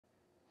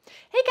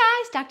Hey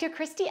guys, Dr.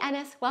 Christy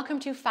Ennis. Welcome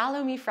to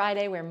Follow Me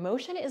Friday, where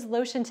motion is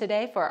lotion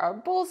today for our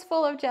bowls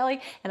full of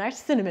jelly and our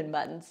cinnamon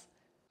buns.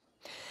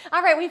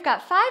 All right, we've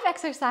got 5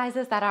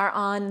 exercises that are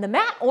on the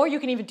mat, or you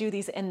can even do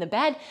these in the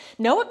bed.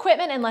 No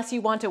equipment unless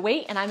you want to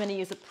wait, and I'm going to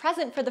use a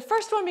present for the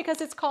first one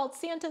because it's called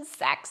Santa's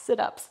sack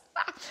sit-ups.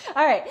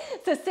 All right,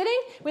 so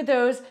sitting with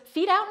those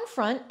feet out in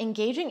front,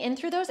 engaging in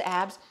through those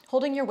abs,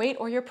 holding your weight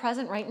or your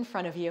present right in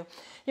front of you.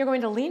 You're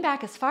going to lean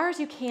back as far as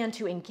you can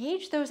to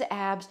engage those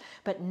abs,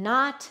 but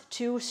not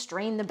to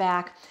strain the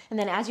back. And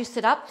then as you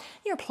sit up,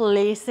 you're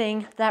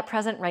placing that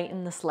present right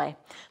in the sleigh.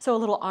 So a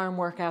little arm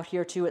workout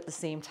here too at the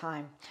same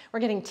time. We're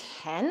getting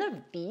 10 of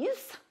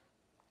these.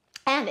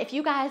 And if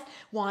you guys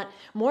want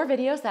more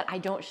videos that I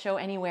don't show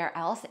anywhere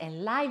else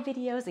and live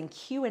videos and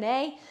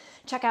Q&A,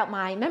 check out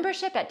my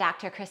membership at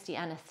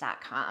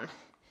drchristyennis.com.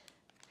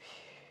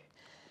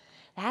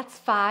 That's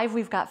 5.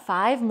 We've got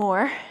 5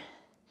 more.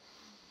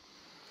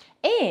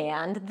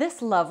 And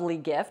this lovely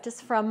gift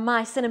is from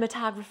my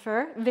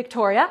cinematographer,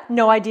 Victoria.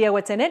 No idea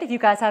what's in it. If you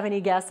guys have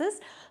any guesses,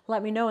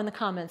 let me know in the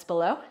comments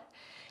below.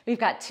 We've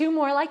got 2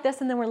 more like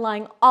this, and then we're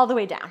lying all the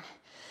way down.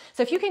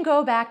 So if you can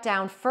go back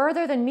down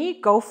further than me,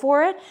 go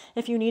for it.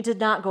 If you need to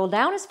not go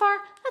down as far,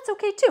 that's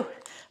okay too.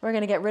 We're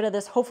gonna get rid of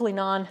this hopefully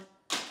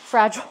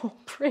non-fragile,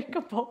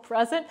 breakable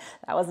present.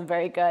 That wasn't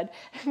very good.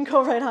 And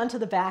go right onto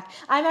the back.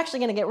 I'm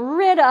actually gonna get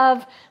rid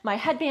of my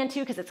headband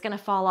too because it's gonna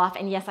fall off.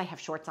 And yes, I have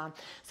shorts on.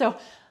 So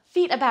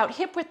feet about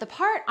hip width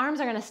apart,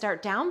 arms are gonna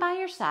start down by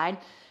your side.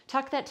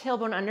 Tuck that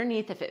tailbone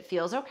underneath if it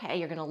feels okay.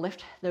 You're gonna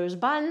lift those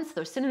buns,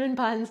 those cinnamon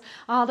buns,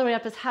 all the way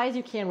up as high as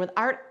you can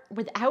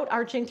without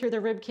arching through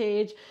the rib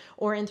cage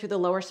or in through the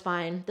lower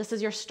spine. This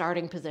is your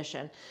starting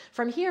position.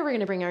 From here, we're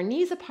gonna bring our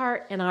knees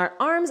apart and our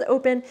arms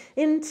open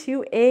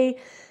into a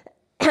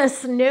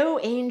snow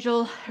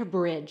angel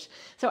bridge.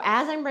 So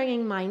as I'm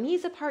bringing my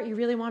knees apart, you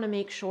really want to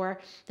make sure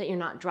that you're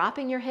not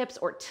dropping your hips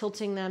or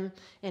tilting them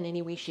in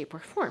any way, shape, or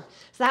form.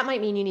 So that might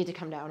mean you need to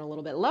come down a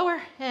little bit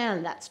lower,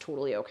 and that's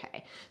totally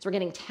okay. So we're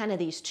getting 10 of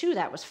these too.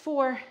 That was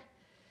 4.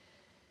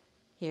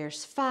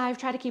 Here's 5.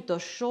 Try to keep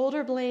those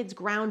shoulder blades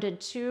grounded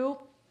too.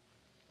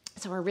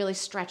 So we're really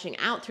stretching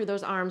out through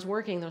those arms,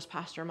 working those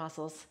posture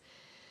muscles.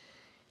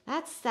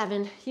 That's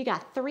 7. You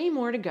got 3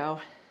 more to go.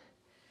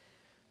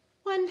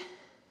 1.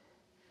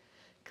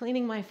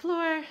 Cleaning my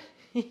floor.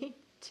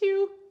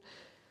 2,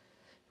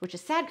 which is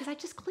sad because I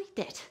just cleaned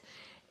it.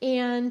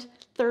 And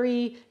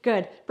 3,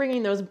 good.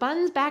 Bringing those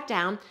buns back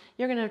down.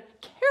 You're gonna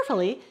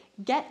carefully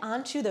get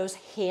onto those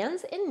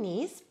hands and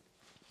knees.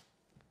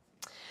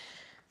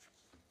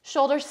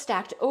 Shoulders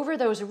stacked over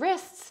those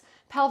wrists.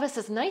 Pelvis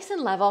is nice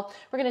and level.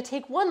 We're gonna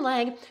take one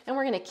leg and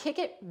we're gonna kick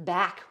it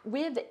back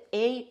with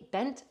a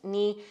bent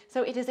knee.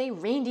 So it is a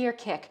reindeer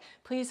kick.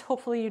 Please,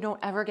 hopefully you don't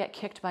ever get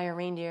kicked by a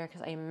reindeer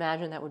because I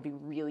imagine that would be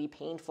really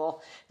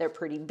painful. They're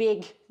pretty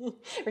big. We're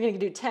gonna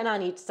do 10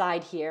 on each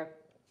side here.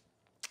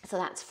 So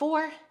that's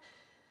 4,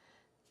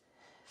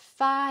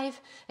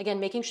 5. Again,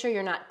 making sure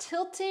you're not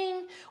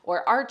tilting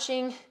or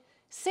arching.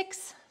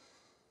 6,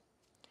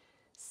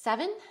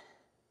 7,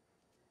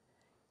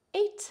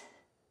 8,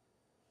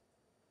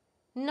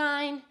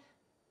 9,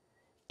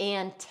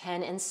 and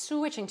 10, and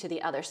switching to the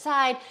other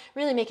side,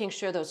 really making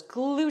sure those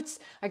glutes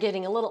are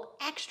getting a little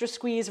extra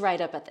squeeze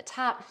right up at the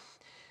top.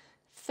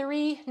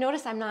 3,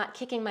 notice I'm not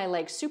kicking my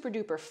legs super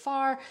duper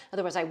far,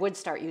 otherwise I would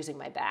start using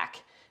my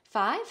back.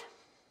 5,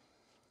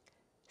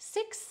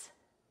 6,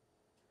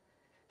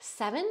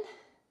 7,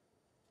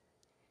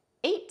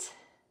 8,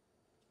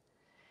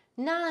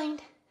 9,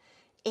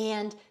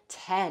 and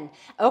 10.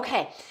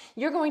 Okay,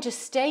 you're going to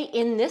stay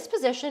in this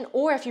position,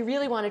 or if you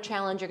really want to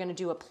challenge, you're going to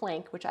do a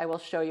plank, which I will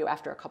show you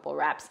after a couple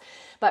reps.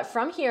 But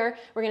from here,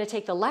 we're going to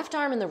take the left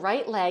arm and the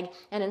right leg,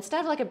 and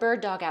instead of like a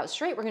bird dog out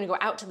straight, we're going to go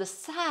out to the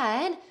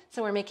side,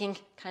 so we're making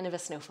kind of a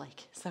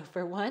snowflake. So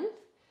for 1,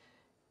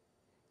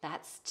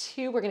 that's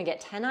 2. We're going to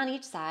get 10 on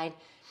each side.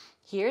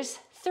 Here's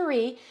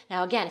 3.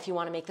 Now again, if you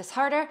want to make this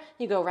harder,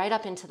 you go right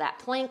up into that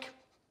plank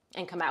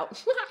and come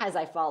out as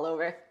I fall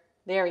over.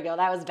 There we go,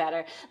 that was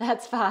better.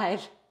 That's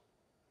 5,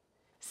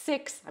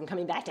 6, I'm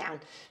coming back down,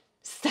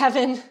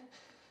 7,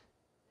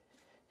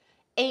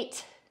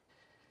 8,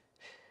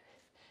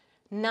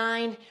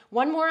 9,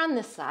 one more on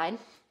this side,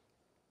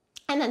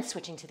 and then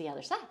switching to the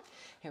other side.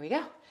 Here we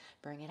go,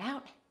 bring it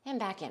out and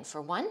back in for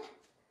 1,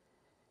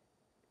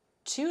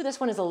 2,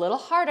 this one is a little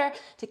harder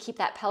to keep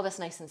that pelvis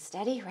nice and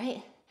steady,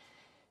 right?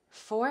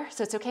 4,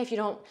 so it's okay if you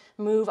don't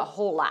move a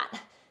whole lot.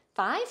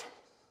 5,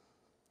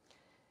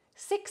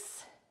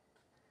 6,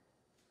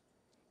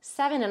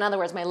 7, in other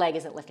words, my leg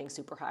isn't lifting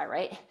super high,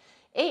 right?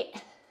 8,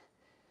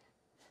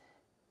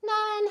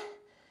 9,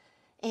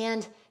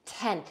 and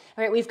 10. All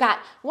right, we've got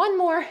one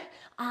more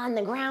on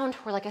the ground,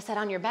 or like I said,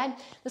 on your bed.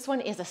 This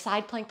one is a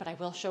side plank, but I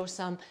will show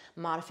some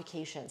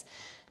modifications.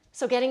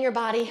 So getting your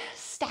body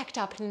stacked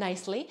up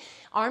nicely.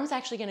 Arms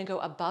actually gonna go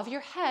above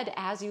your head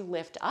as you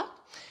lift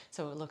up.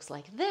 So it looks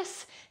like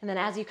this. And then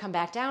as you come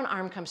back down,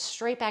 arm comes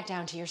straight back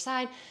down to your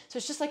side. So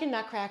it's just like a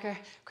nutcracker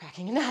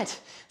cracking a nut.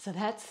 So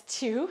that's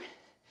 2.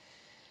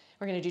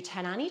 We're gonna do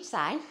 10 on each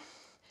side.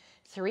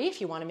 3.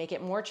 If you want to make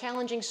it more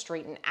challenging,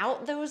 straighten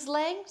out those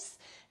legs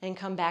and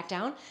come back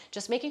down.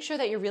 Just making sure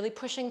that you're really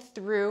pushing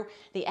through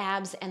the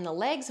abs and the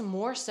legs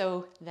more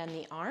so than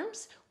the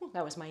arms. Ooh,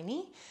 that was my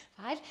knee.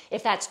 5.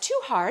 If that's too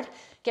hard,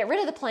 get rid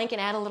of the plank and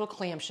add a little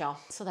clamshell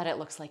so that it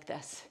looks like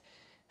this.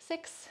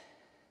 6,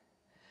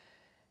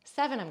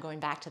 7, I'm going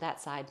back to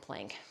that side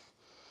plank.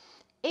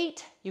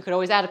 8, you could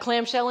always add a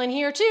clamshell in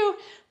here too.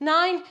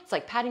 9, it's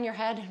like patting your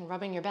head and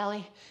rubbing your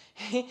belly.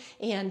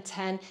 And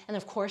 10, and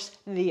of course,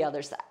 the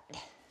other side.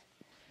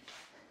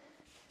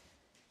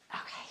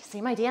 Okay,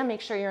 same idea,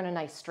 make sure you're in a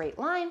nice straight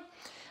line.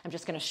 I'm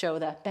just gonna show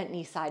the bent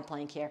knee side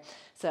plank here.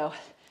 So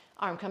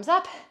arm comes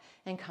up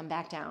and come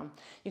back down.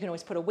 You can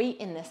always put a weight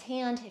in this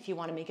hand if you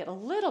wanna make it a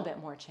little bit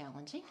more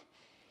challenging.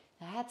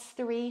 That's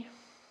 3,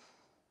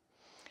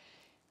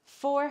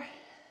 4,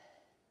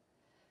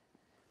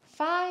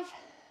 5,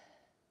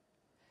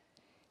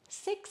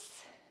 6,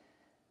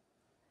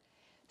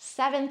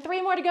 7,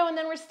 3 more to go and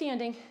then we're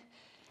standing.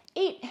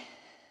 8,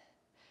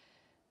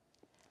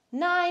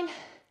 9,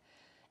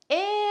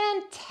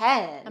 and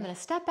 10. I'm gonna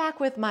step back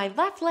with my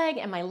left leg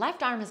and my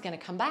left arm is gonna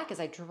come back as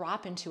I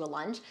drop into a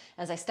lunge.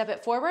 As I step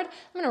it forward,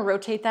 I'm gonna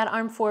rotate that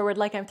arm forward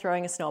like I'm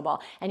throwing a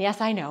snowball. And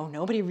yes, I know,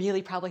 nobody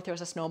really probably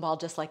throws a snowball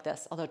just like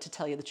this, although to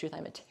tell you the truth,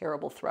 I'm a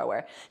terrible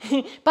thrower.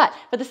 But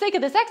for the sake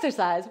of this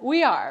exercise,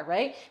 we are,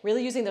 right?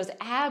 Really using those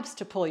abs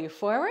to pull you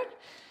forward.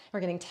 We're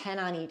getting 10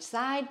 on each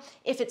side.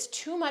 If it's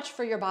too much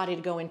for your body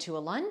to go into a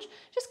lunge,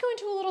 just go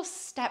into a little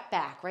step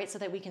back, right? So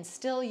that we can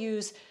still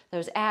use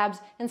those abs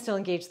and still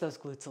engage those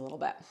glutes a little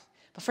bit.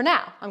 But for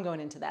now, I'm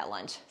going into that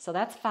lunge. So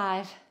that's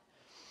 5,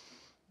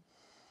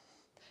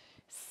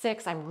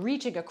 6, I'm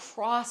reaching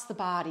across the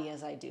body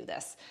as I do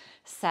this.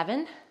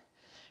 7,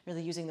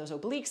 really using those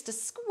obliques to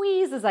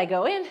squeeze as I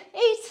go in.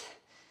 8,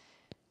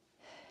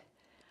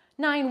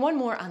 9, one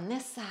more on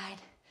this side.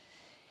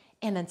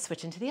 And then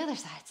switch into the other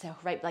side. So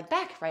right leg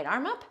back, right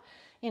arm up,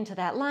 into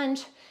that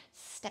lunge,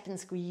 step and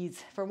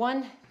squeeze for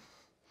 1,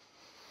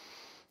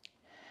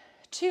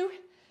 2,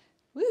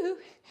 woo,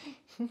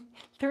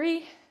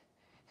 3,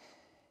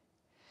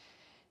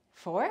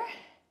 4,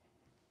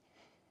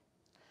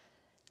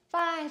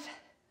 5,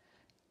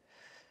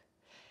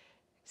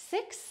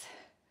 6,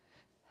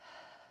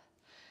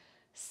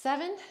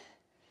 7,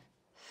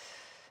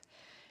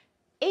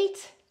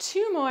 8,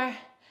 2 more,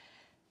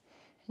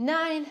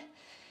 9,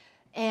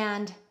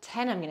 and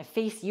 10, I'm gonna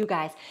face you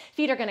guys.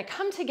 Feet are gonna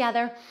come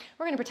together.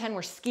 We're gonna pretend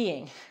we're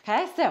skiing,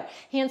 okay? So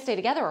hands stay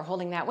together, we're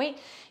holding that weight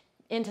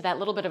into that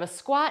little bit of a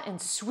squat and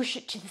swoosh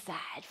it to the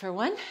side for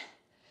 1,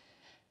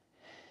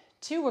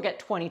 2, we'll get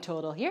 20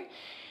 total here.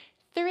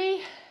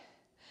 3,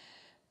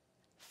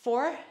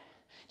 4, do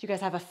you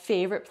guys have a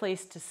favorite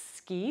place to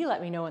ski?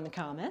 Let me know in the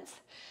comments.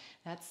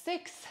 That's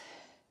 6,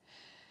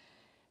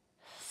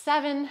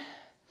 7,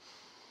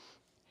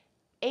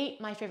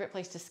 8, my favorite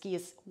place to ski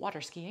is water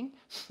skiing.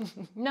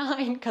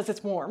 9, because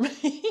it's warm.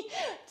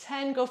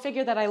 10, go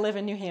figure that I live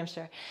in New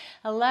Hampshire.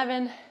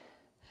 11,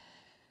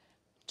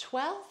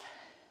 12,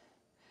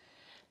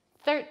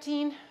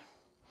 13,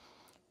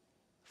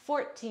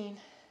 14,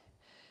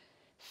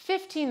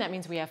 15, that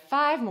means we have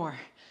 5 more.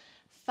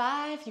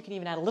 5, you can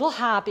even add a little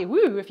hoppy,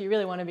 woo, if you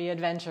really want to be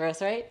adventurous,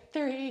 right?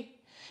 3,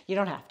 you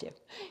don't have to.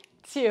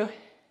 2,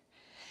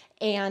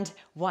 and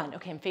 1.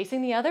 Okay, I'm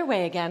facing the other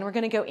way again. We're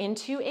gonna go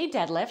into a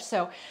deadlift.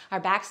 So our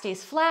back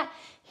stays flat,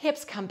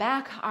 hips come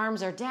back,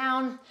 arms are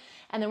down,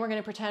 and then we're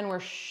gonna pretend we're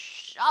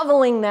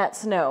shoveling that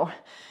snow.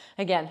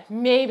 Again,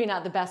 maybe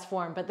not the best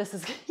form, but this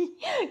is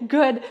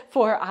good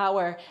for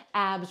our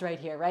abs right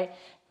here, right?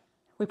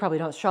 We probably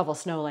don't shovel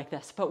snow like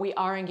this, but we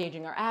are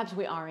engaging our abs,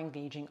 we are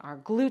engaging our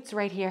glutes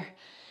right here.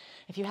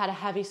 If you had a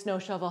heavy snow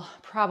shovel,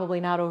 probably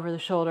not over the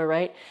shoulder,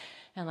 right?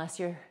 Unless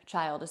your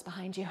child is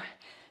behind you.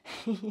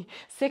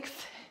 6,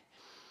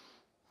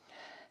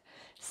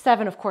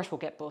 7, of course, we'll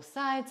get both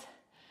sides.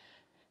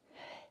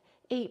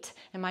 8,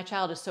 and my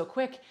child is so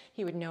quick,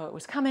 he would know it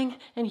was coming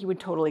and he would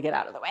totally get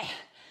out of the way.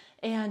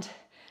 And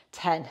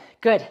 10,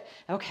 good.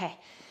 Okay,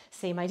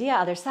 same idea,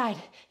 other side.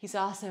 He's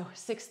also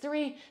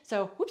 6'3",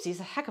 so whoops, he's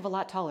a heck of a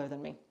lot taller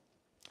than me.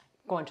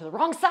 Going to the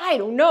wrong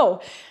side, oh no.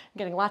 I'm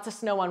getting lots of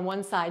snow on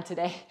one side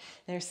today.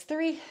 There's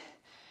 3,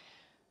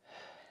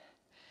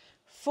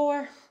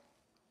 4,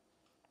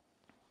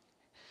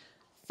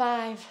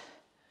 5,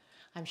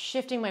 I'm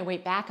shifting my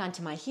weight back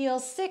onto my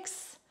heels.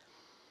 6,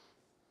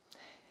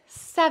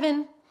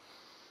 7,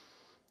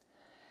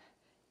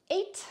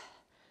 8,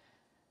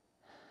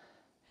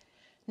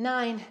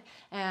 9,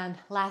 and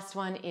last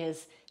one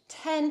is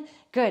 10.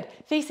 Good,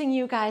 facing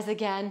you guys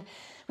again.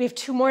 We have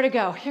 2 more to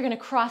go. You're gonna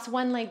cross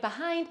one leg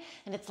behind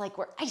and it's like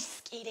we're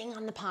ice skating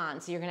on the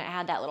pond. So you're gonna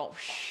add that little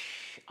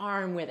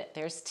arm with it.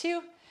 There's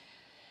 2,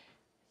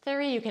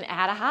 3, you can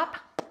add a hop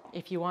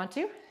if you want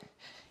to.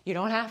 You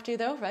don't have to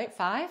though, right?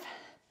 5,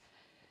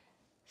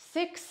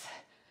 6,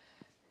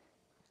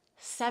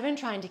 7,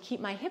 trying to keep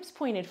my hips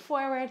pointed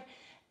forward.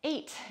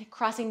 8,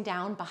 crossing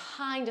down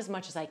behind as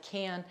much as I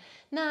can.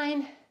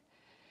 9,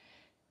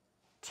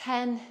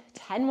 10,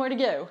 10 more to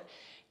go.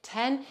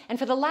 10. And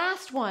for the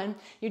last one,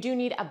 you do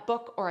need a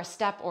book or a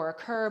step or a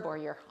curb or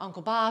your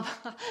Uncle Bob,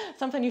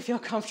 something you feel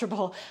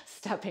comfortable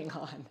stepping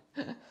on.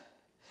 It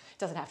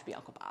doesn't have to be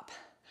Uncle Bob.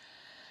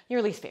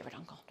 Your least favorite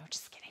uncle. No,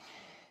 just kidding.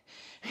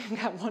 We've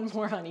got one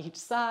more on each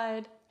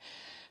side.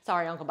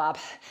 Sorry, Uncle Bob.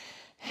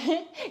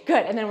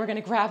 Good, and then we're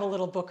gonna grab a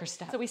little book or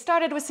step. So we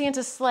started with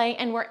Santa's sleigh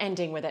and we're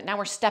ending with it. Now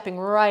we're stepping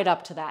right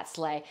up to that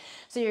sleigh.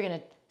 So you're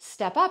gonna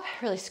step up,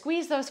 really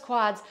squeeze those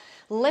quads,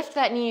 lift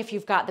that knee if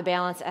you've got the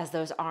balance as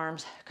those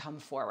arms come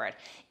forward.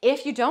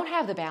 If you don't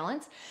have the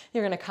balance,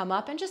 you're gonna come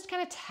up and just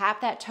kind of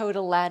tap that toe to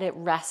let it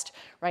rest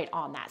right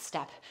on that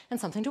step and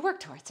something to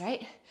work towards,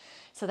 right?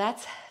 So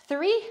that's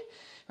 3.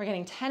 We're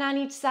getting 10 on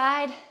each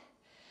side,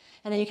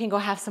 and then you can go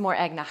have some more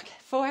eggnog.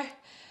 4,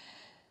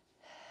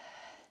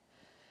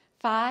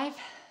 5,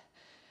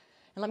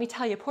 and let me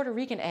tell you, Puerto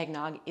Rican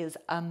eggnog is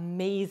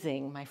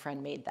amazing. My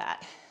friend made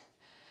that.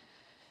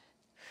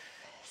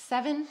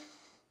 7.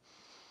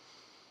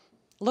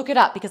 Look it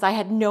up because I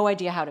had no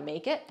idea how to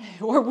make it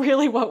or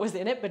really what was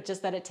in it, but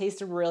just that it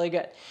tasted really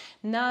good.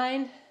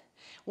 9,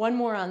 one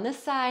more on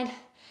this side,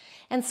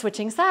 and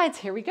switching sides.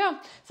 Here we go.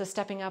 So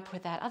stepping up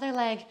with that other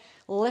leg,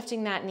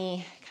 lifting that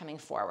knee, coming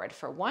forward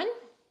for 1.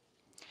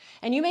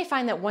 And you may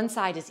find that one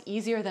side is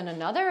easier than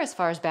another as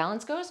far as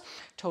balance goes.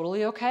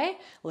 Totally okay.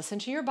 Listen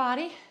to your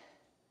body.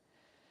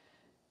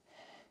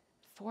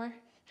 4.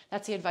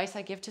 That's the advice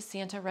I give to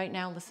Santa right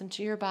now. Listen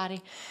to your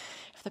body.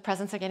 If the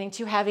presents are getting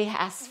too heavy,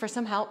 ask for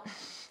some help.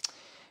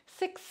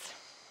 6.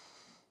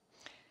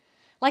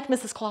 Like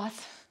Mrs.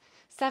 Claus.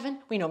 7.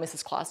 We know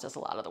Mrs. Claus does a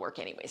lot of the work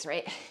anyways,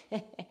 right?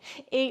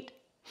 8.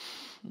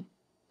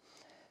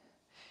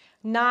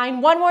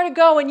 9. One more to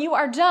go and you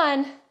are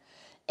done.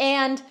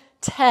 And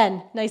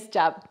 10. Nice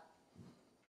job.